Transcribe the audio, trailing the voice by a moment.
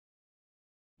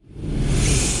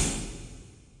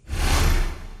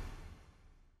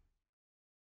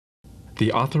The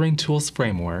Authoring Tools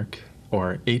Framework,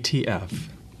 or ATF,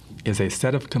 is a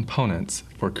set of components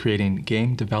for creating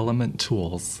game development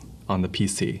tools on the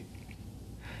PC.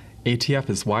 ATF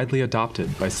is widely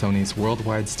adopted by Sony's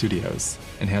worldwide studios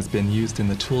and has been used in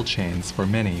the tool chains for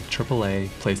many AAA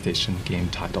PlayStation game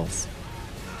titles.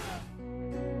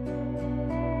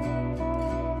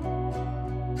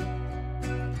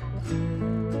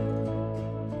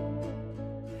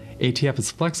 ATF is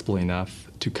flexible enough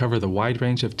to cover the wide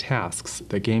range of tasks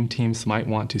that game teams might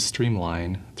want to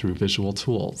streamline through visual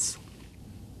tools.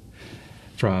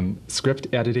 From script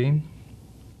editing,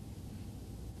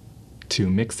 to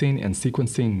mixing and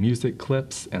sequencing music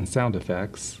clips and sound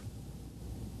effects,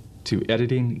 to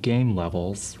editing game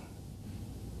levels,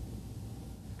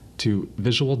 to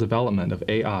visual development of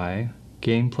AI,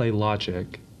 gameplay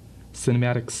logic,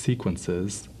 cinematic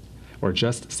sequences, or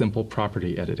just simple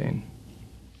property editing.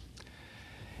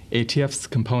 ATF's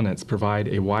components provide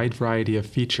a wide variety of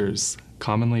features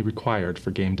commonly required for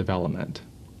game development.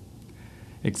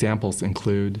 Examples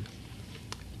include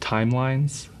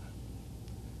timelines,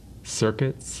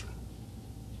 circuits,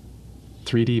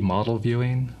 3D model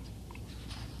viewing,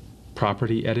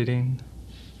 property editing,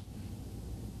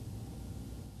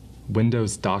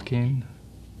 Windows docking,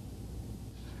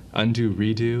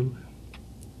 undo-redo,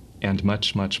 and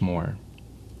much, much more.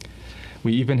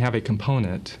 We even have a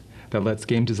component that lets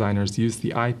game designers use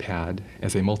the iPad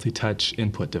as a multi-touch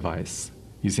input device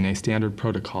using a standard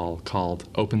protocol called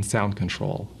Open Sound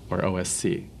Control, or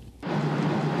OSC.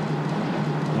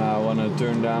 Now I want to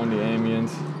turn down the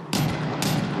ambient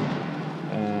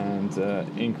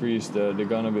and increase the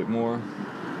gun a bit more.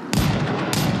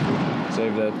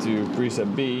 Save that to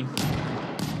preset B.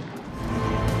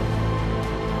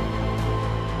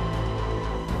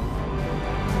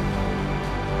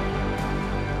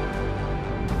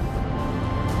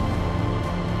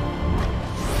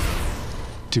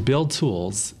 To build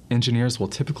tools, engineers will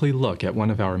typically look at one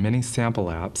of our many sample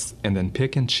apps and then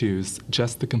pick and choose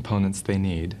just the components they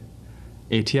need.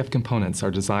 ATF components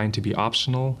are designed to be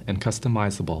optional and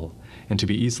customizable and to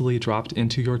be easily dropped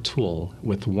into your tool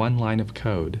with one line of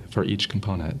code for each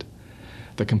component.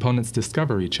 The components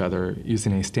discover each other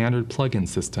using a standard plugin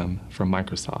system from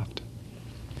Microsoft.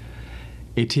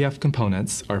 ATF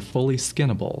components are fully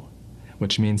skinnable,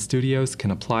 which means studios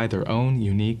can apply their own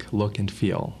unique look and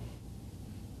feel.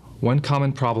 One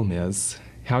common problem is,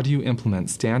 how do you implement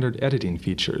standard editing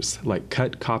features like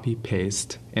cut, copy,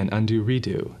 paste, and undo,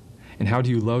 redo? And how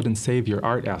do you load and save your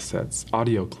art assets,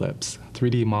 audio clips,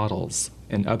 3D models,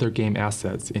 and other game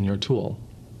assets in your tool?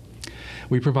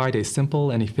 We provide a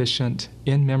simple and efficient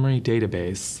in-memory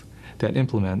database that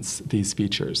implements these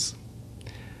features.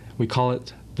 We call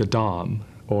it the DOM,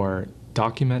 or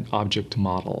Document Object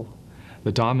Model.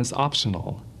 The DOM is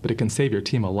optional, but it can save your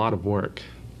team a lot of work.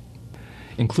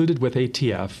 Included with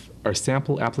ATF are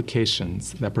sample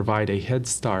applications that provide a head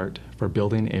start for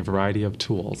building a variety of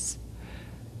tools.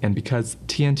 And because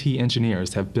TNT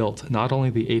engineers have built not only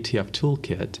the ATF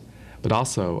toolkit, but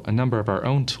also a number of our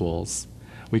own tools,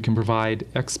 we can provide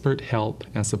expert help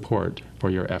and support for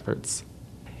your efforts.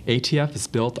 ATF is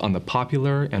built on the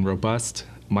popular and robust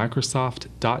Microsoft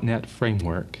 .NET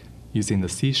framework using the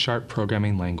C#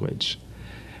 programming language.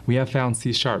 We have found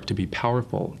C# to be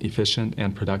powerful, efficient,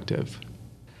 and productive.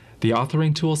 The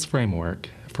Authoring Tools Framework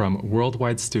from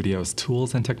Worldwide Studios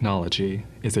Tools and Technology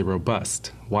is a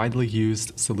robust, widely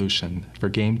used solution for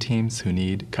game teams who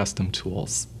need custom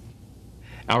tools.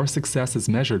 Our success is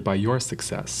measured by your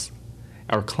success.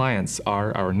 Our clients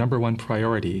are our #1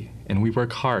 priority, and we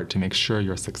work hard to make sure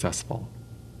you're successful.